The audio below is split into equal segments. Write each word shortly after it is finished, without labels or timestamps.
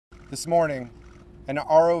This morning, an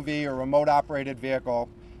ROV, or remote operated vehicle,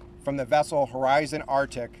 from the vessel Horizon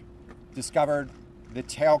Arctic discovered the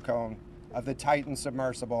tail cone of the Titan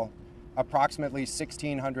submersible approximately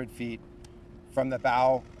 1,600 feet from the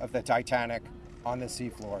bow of the Titanic on the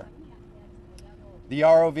seafloor. The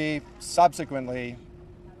ROV subsequently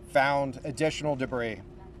found additional debris.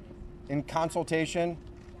 In consultation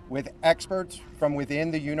with experts from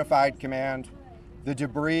within the Unified Command, the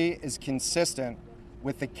debris is consistent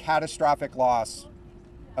with the catastrophic loss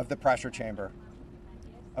of the pressure chamber.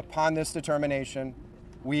 Upon this determination,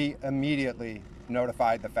 we immediately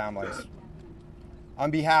notified the families. On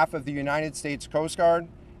behalf of the United States Coast Guard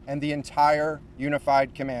and the entire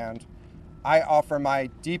Unified Command, I offer my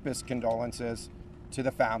deepest condolences to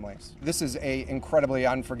the families. This is an incredibly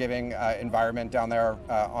unforgiving environment down there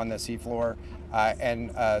on the seafloor, and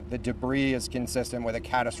the debris is consistent with a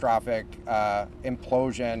catastrophic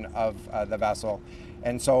implosion of the vessel.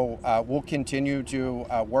 And so we'll continue to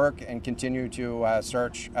work and continue to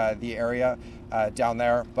search the area down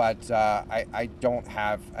there, but I don't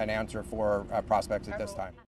have an answer for prospects at this time.